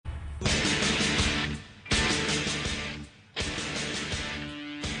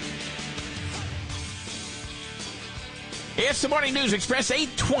It's the Morning News Express,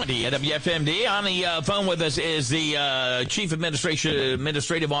 820 at WFMD. On the phone with us is the Chief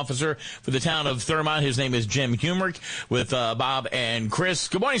Administrative Officer for the town of Thurmont. His name is Jim Humerick with Bob and Chris.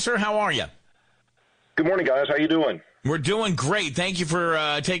 Good morning, sir. How are you? Good morning, guys. How you doing? We're doing great. Thank you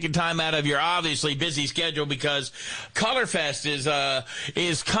for taking time out of your obviously busy schedule because Colorfest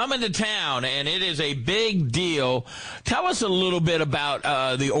is coming to town, and it is a big deal. Tell us a little bit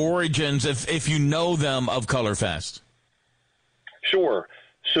about the origins, if you know them, of Colorfest. Sure.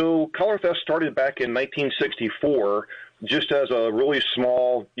 So Colorfest started back in 1964 just as a really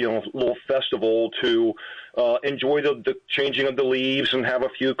small, little festival to enjoy the changing of the leaves and have a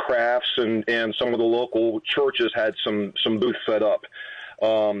few crafts, and some of the local churches had some booths set up.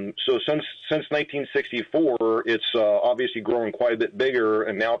 So since 1964, it's obviously growing quite a bit bigger,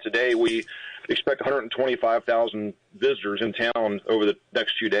 and now today we expect 125,000 visitors in town over the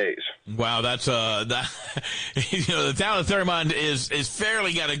next 2 days. Wow, that's the town of Thurmont is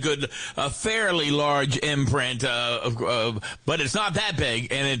fairly got a fairly large imprint, but it's not that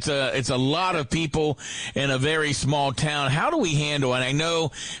big, and it's a lot of people in a very small town. How do we handle? And I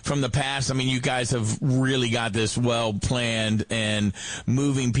know from the past, I mean, you guys have really got this well planned and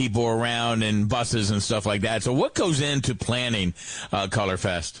moving people around in buses and stuff like that. So what goes into planning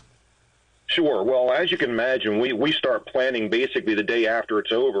Colorfest? Sure. Well, as you can imagine, we start planning basically the day after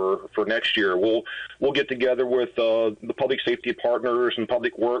it's over for next year. We'll get together with the public safety partners and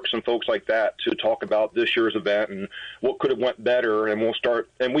public works and folks like that to talk about this year's event and what could have went better. And we'll start.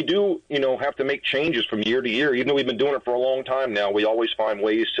 And we do, have to make changes from year to year. Even though we've been doing it for a long time now, we always find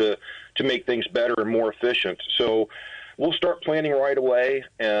ways to make things better and more efficient. So we'll start planning right away,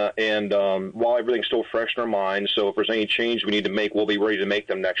 and while everything's still fresh in our minds. So if there's any change we need to make, we'll be ready to make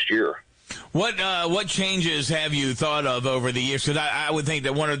them next year. What changes have you thought of over the years? Because I would think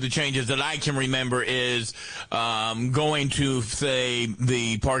that one of the changes that I can remember is going to, say,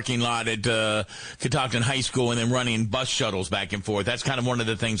 the parking lot at Catoctin High School and then running bus shuttles back and forth. That's kind of one of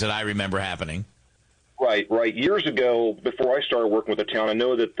the things that I remember happening. Right. Years ago, before I started working with the town, I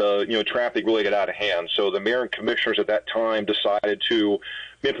know that the traffic really got out of hand. So the mayor and commissioners at that time decided to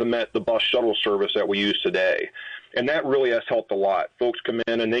implement the bus shuttle service that we use today. And that really has helped a lot. Folks come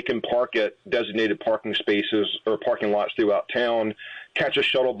in and they can park at designated parking spaces or parking lots throughout town, catch a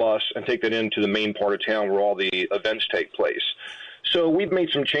shuttle bus, and take that into the main part of town where all the events take place. So we've made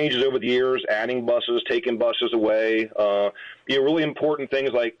some changes over the years, adding buses, taking buses away. Really important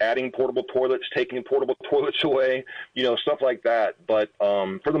things like adding portable toilets, taking portable toilets away, stuff like that. But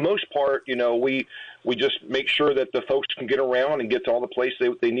for the most part, we just make sure that the folks can get around and get to all the places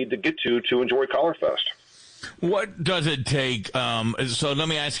they need to get to enjoy Colorfest. What does it take? So let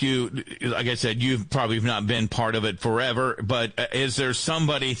me ask you, like I said, you've probably not been part of it forever, but is there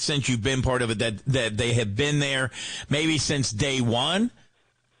somebody since you've been part of it that they have been there maybe since day one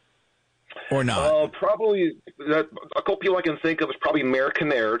or not? Probably a couple people I can think of is probably Mayor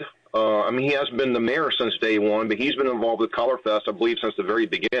Kinnaird. He hasn't been the mayor since day one, but he's been involved with Colorfest, I believe, since the very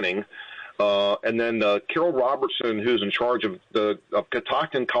beginning. And then Carol Robertson, who's in charge of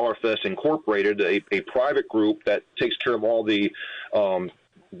Catoctin Colorfest Incorporated, a private group that takes care of all the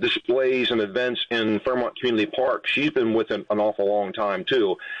displays and events in Fairmont Community Park. She's been with it an awful long time,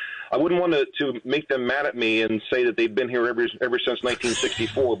 too. I wouldn't want to make them mad at me and say that they've been here ever since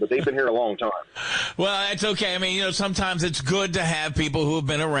 1964, but they've been here a long time. Well, that's okay. I mean, sometimes it's good to have people who have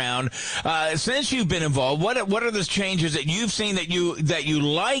been around. Since you've been involved, what are the changes that you've seen that you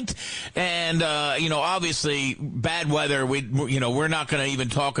liked? And obviously, bad weather. We're not going to even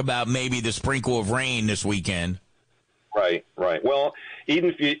talk about maybe the sprinkle of rain this weekend. Right. Well,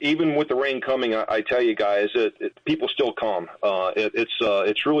 even with the rain coming, I tell you guys, people still come.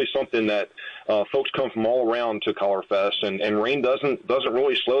 It's really something that folks come from all around to Colorfest, and rain doesn't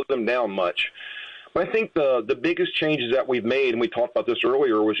really slow them down much. But I think the biggest changes that we've made, and we talked about this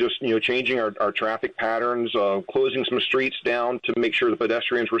earlier, was just changing our traffic patterns, closing some streets down to make sure the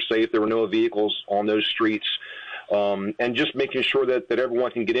pedestrians were safe. There were no vehicles on those streets. And just making sure that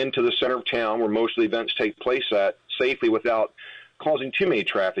everyone can get into the center of town where most of the events take place at safely without causing too many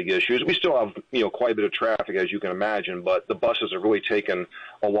traffic issues. We still have, quite a bit of traffic, as you can imagine, but the buses have really taken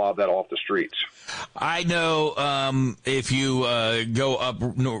a lot of that off the streets. I know if you go up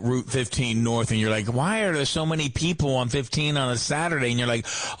Route 15 north and you're like, why are there so many people on 15 on a Saturday? And you're like,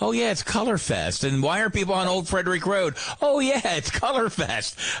 oh, yeah, it's Colorfest. And why are people on Old Frederick Road? Oh, yeah, it's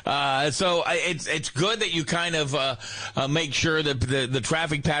Colorfest. So it's good that you kind of make sure that the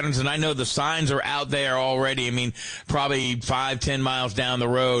traffic patterns, and I know the signs are out there already. I mean, probably 5, 10 10 miles down the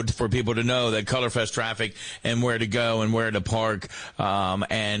road for people to know that Colorfest traffic and where to go and where to park.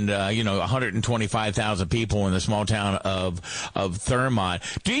 125,000 people in the small town of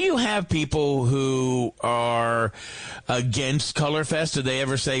Thurmont. Do you have people who are against Colorfest? Do they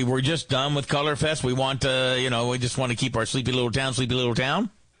ever say, we're just done with Colorfest? We want to, we just want to keep our sleepy little town?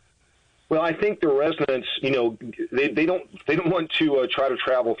 Well, I think the residents, they don't want to try to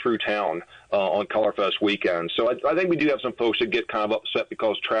travel through town on Colorfest weekend. So I think we do have some folks that get kind of upset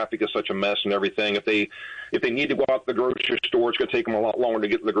because traffic is such a mess and everything. If they need to go out to the grocery store, it's going to take them a lot longer to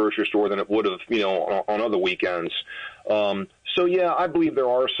get to the grocery store than it would have, on other weekends. So yeah, I believe there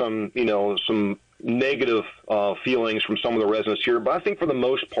are some negative feelings from some of the residents here, but I think for the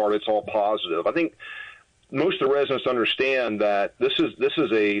most part it's all positive. I think most of the residents understand that this is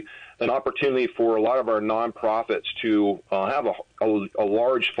an opportunity for a lot of our nonprofits to have a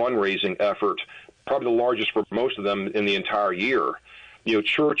large fundraising effort, probably the largest for most of them in the entire year.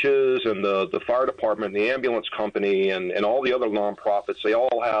 Churches and the fire department, the ambulance company, and all the other nonprofits, they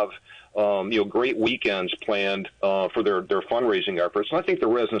all have great weekends planned for their fundraising efforts. And I think the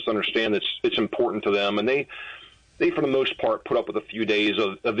residents understand it's important to them, and they for the most part put up with a few days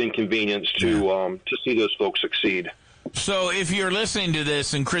of inconvenience to see those folks succeed. So if you're listening to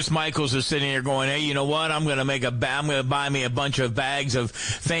this and Chris Michaels is sitting here going, hey, you know what? I'm going to buy me a bunch of bags of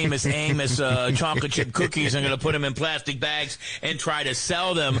Famous Amos chocolate chip cookies. I'm going to put them in plastic bags and try to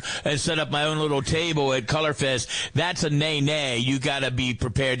sell them and set up my own little table at Colorfest. That's a nay. You got to be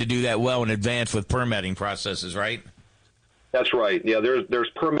prepared to do that well in advance with permitting processes, right? That's right. Yeah, there's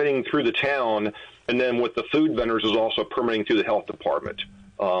permitting through the town, and then with the food vendors is also permitting through the health department.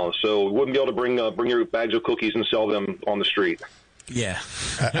 So we wouldn't be able to bring your bags of cookies and sell them on the street. Yeah.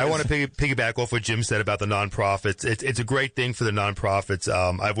 I want to piggyback off what Jim said about the nonprofits. It's a great thing for the nonprofits.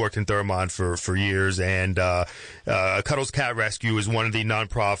 I've worked in Thurmont for years, and Cuddles Cat Rescue is one of the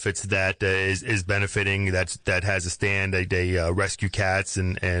nonprofits that is benefiting, that has a stand. They rescue cats,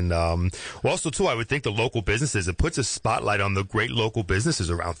 and also, too, I would think the local businesses. It puts a spotlight on the great local businesses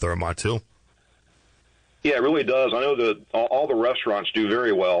around Thurmont, too. Yeah, it really does. I know that all the restaurants do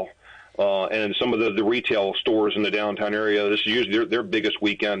very well, and some of the retail stores in the downtown area, this is usually their biggest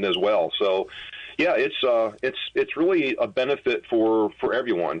weekend as well. So, yeah, it's really a benefit for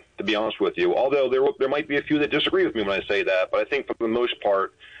everyone, to be honest with you. Although there might be a few that disagree with me when I say that, but I think for the most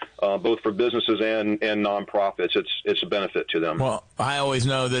part, both for businesses and nonprofits, it's a benefit to them. Well, I always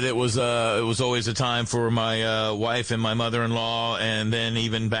know that it was always a time for my wife and my mother-in-law, and then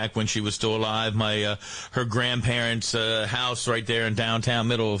even back when she was still alive, her grandparents' house right there in downtown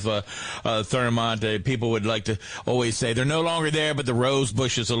middle of Thurmont. People would like to always say they're no longer there, but the rose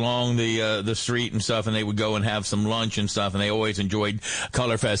bushes along the street and stuff, and they would go and have some lunch and stuff, and they always enjoyed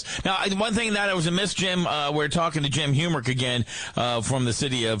Colorfest. Now, one thing that I was amiss, Jim, we're talking to Jim Humerick again from the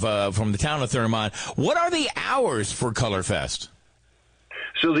city of from the town of Thurmont. What are the hours for Colorfest?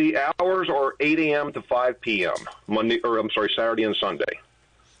 So the hours are 8 a.m. to 5 p.m. Saturday and Sunday.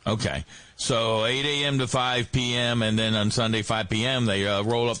 Okay. So 8 a.m. to 5 p.m. and then on Sunday 5 p.m. they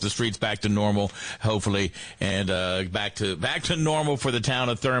roll up the streets back to normal, hopefully, and back to normal for the town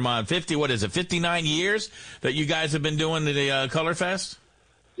of Thurmont. 59 years that you guys have been doing the Colorfest?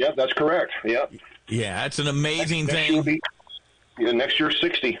 Yeah, that's correct. Yeah. Yeah, that's an amazing thing. Next year,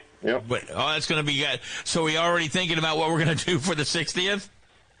 60. Yeah. But that's going to be good. So we already thinking about what we're going to do for the 60th?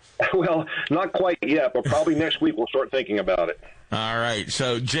 Well, not quite yet, but probably next week we'll start thinking about it. All right.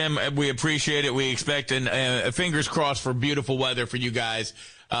 So, Jim, we appreciate it. We expect, and fingers crossed for beautiful weather for you guys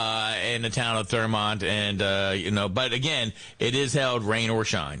in the town of Thurmont. And, but again, it is held rain or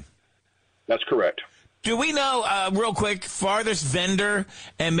shine. That's correct. Do we know, real quick, farthest vendor,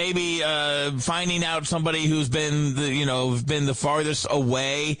 and maybe finding out somebody who's been the farthest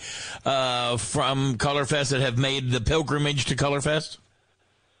away from Colorfest that have made the pilgrimage to Colorfest?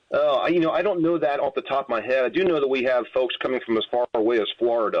 I don't know that off the top of my head. I do know that we have folks coming from as far away as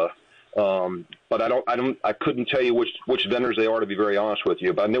Florida, but I couldn't tell you which vendors they are, to be very honest with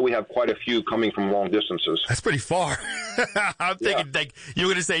you. But I know we have quite a few coming from long distances. That's pretty far. I'm thinking like you're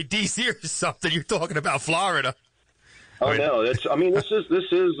going to say DC or something. You're talking about Florida. Oh no, this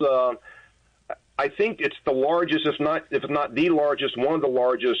is. I think it's the largest, if not the largest, one of the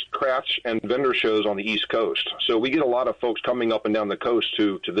largest crafts and vendor shows on the East Coast. So we get a lot of folks coming up and down the coast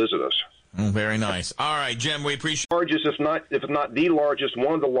to visit us. Very nice. All right, Jim, we appreciate largest, if not the largest,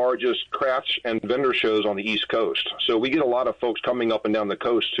 one of the largest crafts and vendor shows on the East Coast. So we get a lot of folks coming up and down the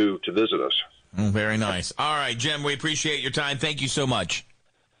coast to visit us. Very nice. All right, Jim, we appreciate your time. Thank you so much.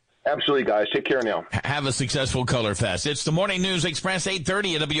 Absolutely, guys. Take care now. Have a successful Colorfest. It's the Morning News Express,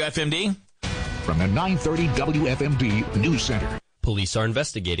 8:30 at WFMD. From the 930 WFMD News Center. Police are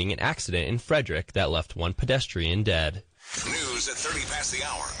investigating an accident in Frederick that left one pedestrian dead. News at 30 past the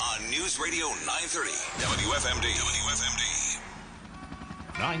hour on News Radio 930 WFMD. WFMD.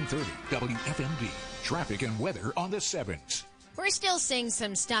 930 WFMD. Traffic and weather on the 7s. We're still seeing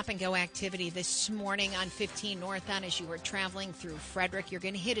some stop-and-go activity this morning on 15 northbound as you were traveling through Frederick. You're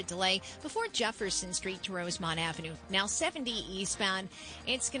going to hit a delay before Jefferson Street to Rosemont Avenue. Now 70 eastbound,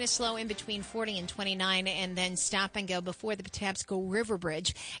 it's going to slow in between 40 and 29 and then stop-and-go before the Patapsco River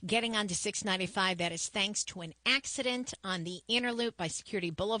Bridge. Getting onto 695, that is thanks to an accident on the inner loop by Security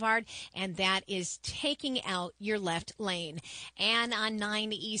Boulevard, and that is taking out your left lane. And on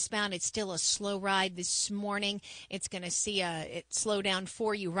 9 eastbound, it's still a slow ride this morning. It's going to see it slow down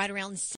for you right around